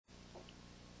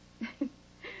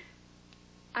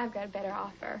I've got a better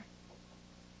offer.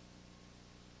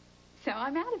 So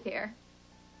I'm out of here.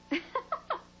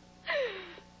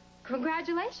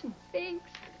 Congratulations. Thanks.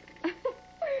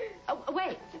 Oh,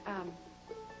 wait.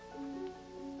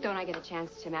 Don't I get a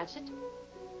chance to match it?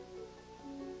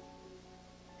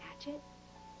 Match it?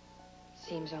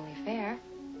 Seems only fair.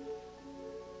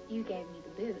 You gave me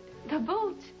the boot. The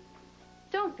boot?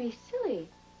 Don't be silly.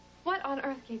 What on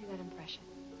earth gave you that impression?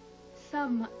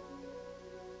 Some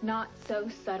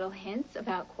not-so-subtle hints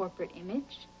about corporate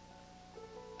image.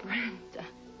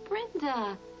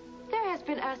 Brenda, there has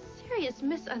been a serious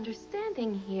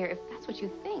misunderstanding here, if that's what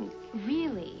you think.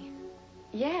 Really?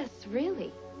 Yes,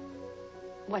 really.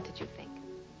 What did you think?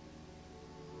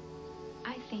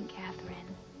 I think,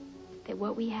 Katherine, that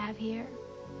what we have here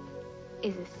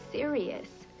is a serious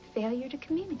failure to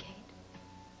communicate.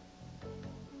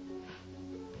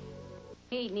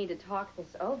 We need to talk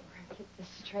this over and get this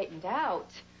straightened out.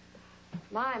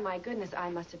 My goodness, I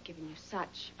must have given you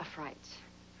such a fright.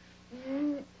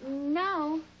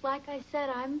 No, like I said,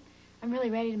 I'm really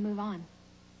ready to move on.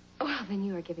 Well, then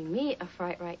you are giving me a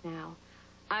fright right now.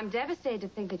 I'm devastated to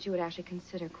think that you would actually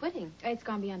consider quitting. It's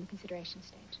gone beyond the consideration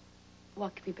stage.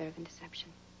 What could be better than deception?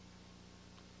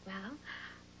 Well,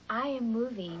 I am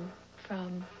moving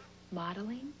from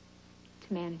modeling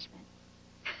to management.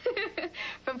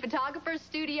 From photographer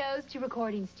studios to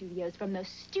recording studios. From those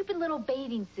stupid little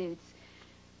bathing suits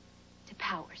to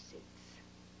power suits.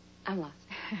 I'm lost.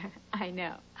 I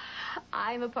know.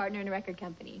 I'm a partner in a record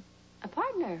company. A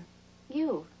partner?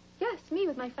 You? Yes, me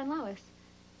with my friend Lois.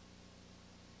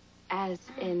 As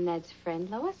in Ned's friend,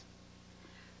 Lois?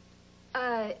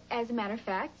 As a matter of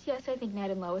fact, yes, I think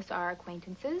Ned and Lois are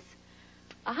acquaintances.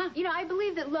 Uh-huh. You know, I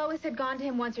believe that Lois had gone to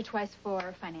him once or twice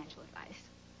for financial advice.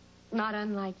 Not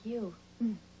unlike you.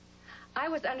 I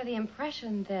was under the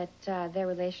impression that their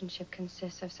relationship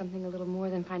consists of something a little more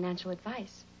than financial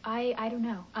advice. I don't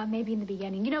know. Maybe in the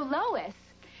beginning. You know, Lois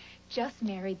just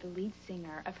married the lead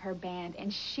singer of her band,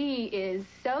 and she is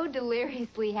so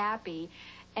deliriously happy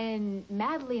and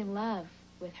madly in love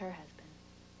with her husband.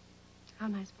 How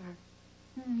nice for her.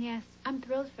 Yes, I'm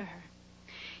thrilled for her.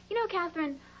 You know,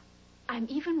 Katherine, I'm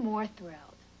even more thrilled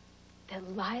that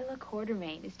Lila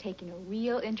Quartermain is taking a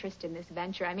real interest in this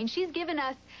venture. I mean, she's given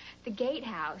us the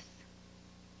gatehouse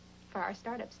for our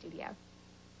startup studio.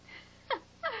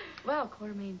 Well,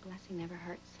 Quartermain blessing never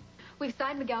hurts. We've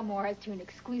signed Miguel Morris to an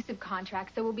exclusive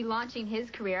contract, so we'll be launching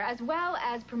his career as well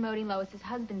as promoting Lois's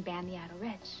husband band, the Idle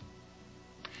Rich.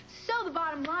 So the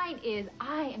bottom line is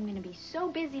I am going to be so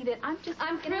busy that I'm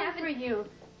thrilled for you,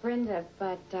 Brenda,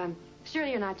 but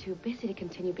surely you're not too busy to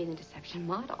continue being a deception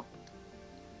model.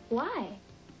 Why?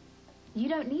 You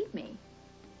don't need me.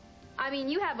 I mean,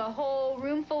 you have a whole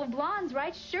room full of blondes,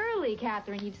 right? Surely,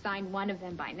 Katherine, you've signed one of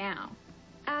them by now.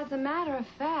 As a matter of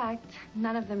fact,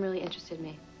 none of them really interested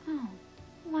me. Oh,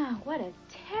 wow, what a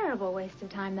terrible waste of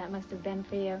time that must have been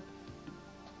for you.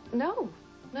 No,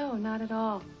 not at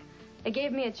all. It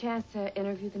gave me a chance to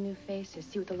interview the new faces,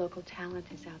 see what the local talent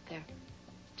is out there.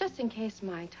 Just in case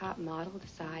my top model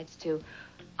decides to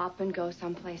up and go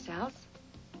someplace else,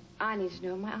 I need to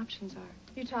know what my options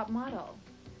are. Your top model?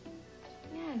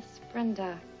 Yes,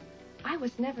 Brenda. I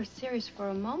was never serious for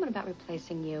a moment about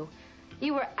replacing you.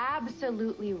 You were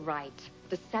absolutely right.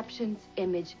 Deception's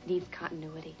image needs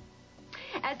continuity.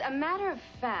 As a matter of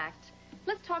fact,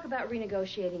 let's talk about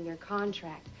renegotiating your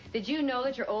contract. Did you know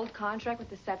that your old contract with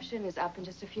Deception is up in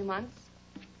just a few months?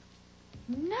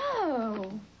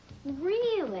 No.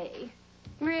 Really?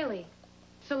 Really.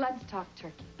 So let's talk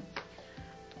turkey.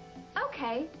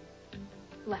 Okay.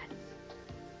 Let's.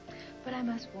 But I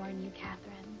must warn you,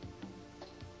 Katherine.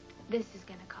 This is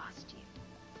going to cost you.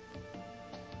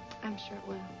 I'm sure it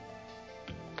will.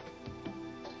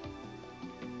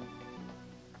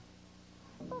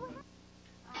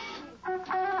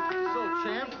 So,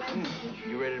 champ,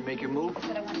 you ready to make your move?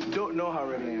 Don't know how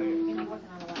ready I am.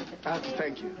 I have to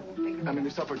thank you. I mean,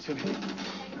 this opportunity.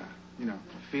 You know,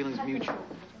 Feelings mutual.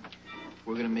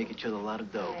 We're gonna make each other a lot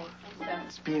of dough.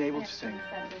 it's being able to sing.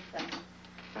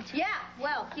 That's it. Yeah,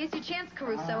 well, here's your chance,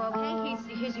 Caruso, okay?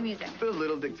 Here's your music. The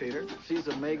little dictator. She's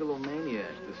a megalomaniac,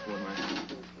 this one right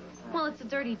here. Well, it's a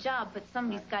dirty job, but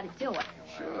somebody's got to do it.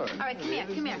 Sure. All right, come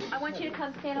here. I want you to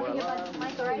come stand over here by the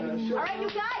mic, all right? All right, you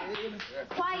guys,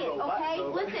 quiet, okay?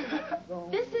 Listen,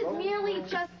 this is merely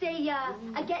just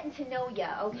a getting to know you,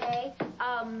 okay?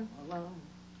 I'm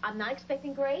not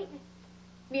expecting great,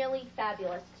 merely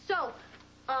fabulous. So,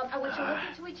 I want you to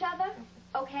listen to each other,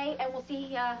 okay? And we'll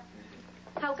see how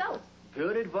it goes.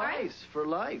 Good advice for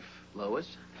life,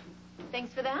 Lois.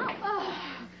 Thanks for the help. Oh,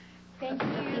 Thank you.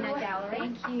 Peanut Gallery.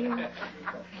 Thank you.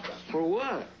 For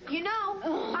what? You know,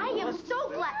 I am so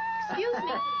glad. Excuse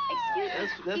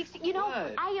me. You know,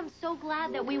 what? I am so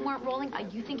glad that we weren't rolling.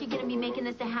 You think you're going to be making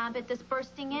this a habit, this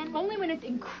bursting in? Only when it's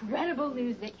incredible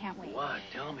news they can't wait. What?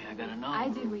 Tell me. I gotta know. I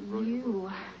did what you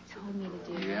told me to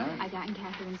do. Yeah? I got in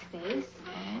Katherine's face,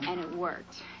 and it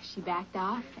worked. She backed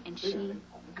off, and she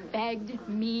begged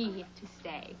me to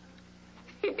stay.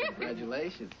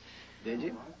 Congratulations. Did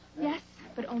you? Yes,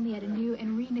 but only at a new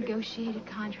and renegotiated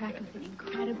contract with an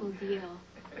incredible deal.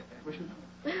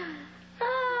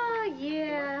 Oh,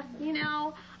 yeah. You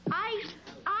know, I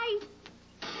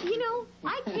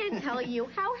can't tell you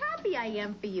how happy I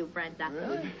am for you, Brenda.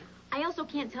 Really? I also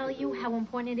can't tell you how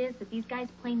important it is that these guys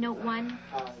play note one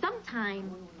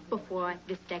sometime before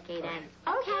this decade ends.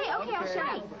 Okay, I'll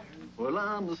try. Well,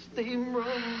 I'm a steamroller.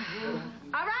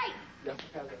 All right.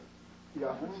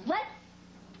 Yeah. Let's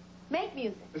make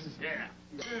music. This is... Yeah.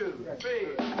 2,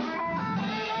 3.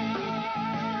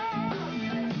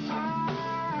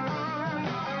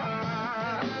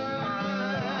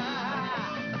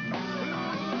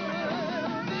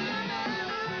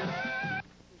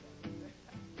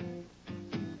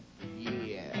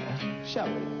 Shall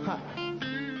we? Ha.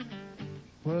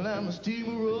 Well, I'm a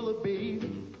steamroller, baby.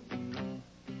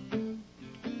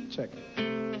 Check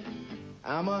it.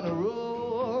 I'm on a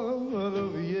roll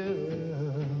over you.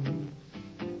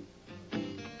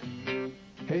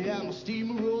 Hey, I'm a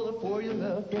steamroller for your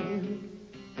love, baby.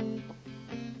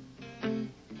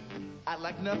 I'd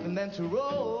like nothing than to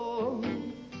roll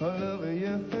all over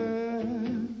you.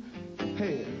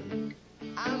 Hey,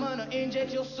 I'm gonna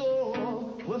inject your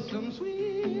soul with some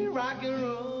sweet rock and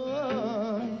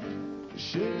roll.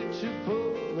 Shoot you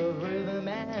full of rhythm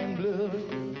and blues.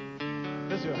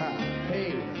 This is how.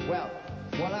 Hey, well,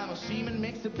 while I'm a seaman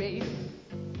makes the bass.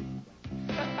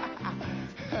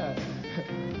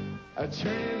 A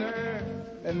churning earth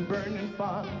and burning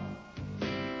fire.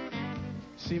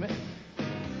 Seaman.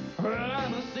 Well,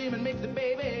 I'm a seaman makes the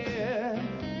baby.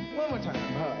 One more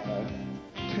time.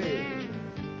 Hey.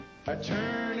 A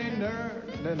churning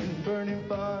earth and burning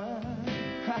fire.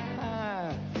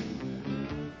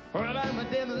 Well, I'm a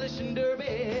demolition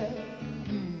derby.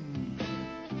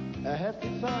 A hefty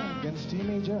fog and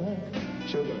steamy jug.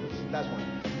 Sugar, that's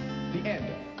one. The end.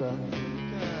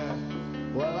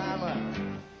 Well,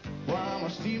 I'm a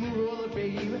steamroller,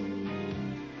 baby.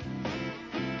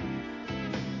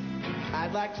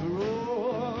 I'd like to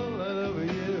roll all over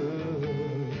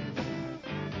you.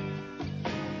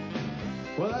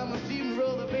 Well, I'm a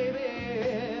steamroller, baby.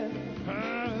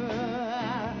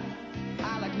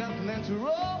 I like nothing than to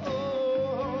roll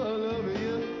all over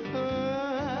you.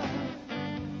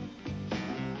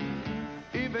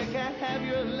 If I can't have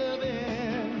your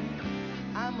loving,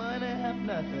 I'm gonna have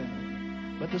nothing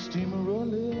but the steamroller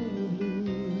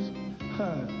blues.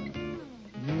 Huh.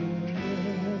 Yeah.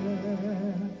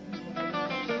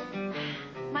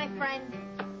 My friend,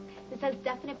 this has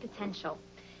definite potential.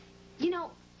 You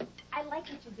know, I like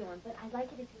what you're doing, but I'd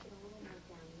like you to take it a little more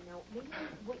down, you know. Maybe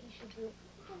what you should do,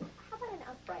 how about an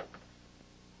upright?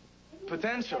 Maybe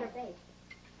Potential. better bass.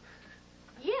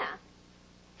 Yeah,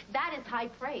 that is high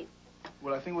praise.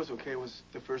 What I think was okay was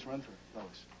the first run through,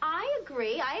 Lois. I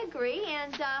agree,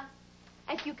 and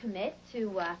if you commit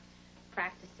to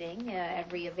practicing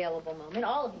every available moment,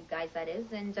 all of you guys, that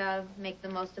is, and make the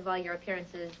most of all your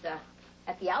appearances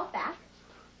at the Outback,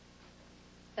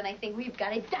 then I think we've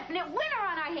got a definite winner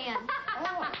on our hands.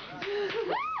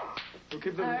 We'll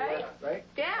keep doing Right? that, right?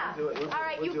 Yeah. We'll do it. All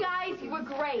right, We'll you do it. guys, you were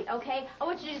great, okay? I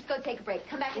want you to just go take a break.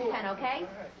 Come back in 10, okay?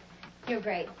 You're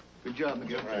great. Good job,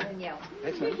 Miguel. And you.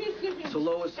 Excellent. So,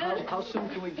 Lois, how soon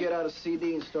can we get out a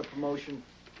CD and start promotion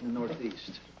in the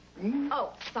Northeast?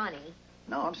 Oh, Sonny,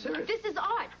 No, I'm serious. this is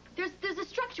art. There's a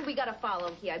structure we got to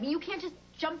follow here. I mean, you can't just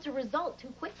jump to result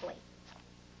too quickly.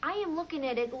 I am looking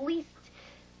at least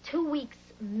 2 weeks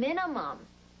minimum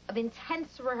of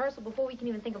intense rehearsal before we can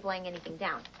even think of laying anything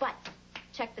down. But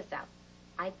check this out.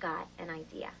 I've got an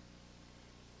idea.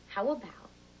 How about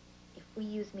if we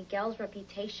use Miguel's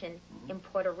reputation in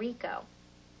Puerto Rico?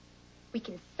 We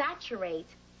can saturate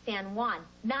San Juan,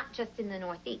 not just in the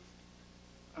Northeast.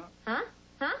 Huh?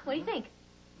 What do you think?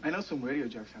 I know some radio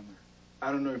jocks down there.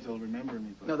 I don't know if they'll remember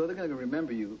me, but... No, they're going to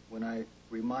remember you when I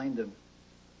remind them.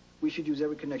 We should use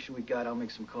every connection we got. I'll make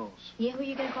some calls. Yeah, who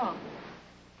you gonna call?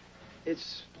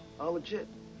 It's all legit.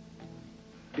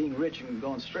 Being rich and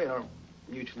going straight aren't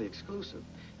mutually exclusive.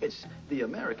 It's the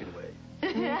American way.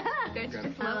 Don't you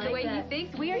just love the way he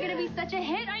thinks? We are going to be such a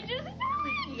hit. I just know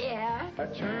it. Yeah. A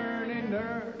churning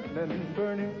earth and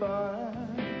burning fire.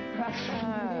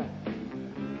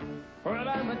 Well,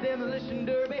 I'm a demolition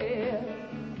derby.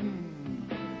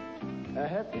 A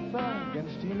happy fight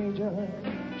against teenager.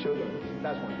 Sugar,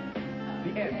 that's one.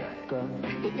 The end, girl.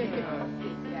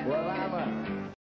 Well, I'm a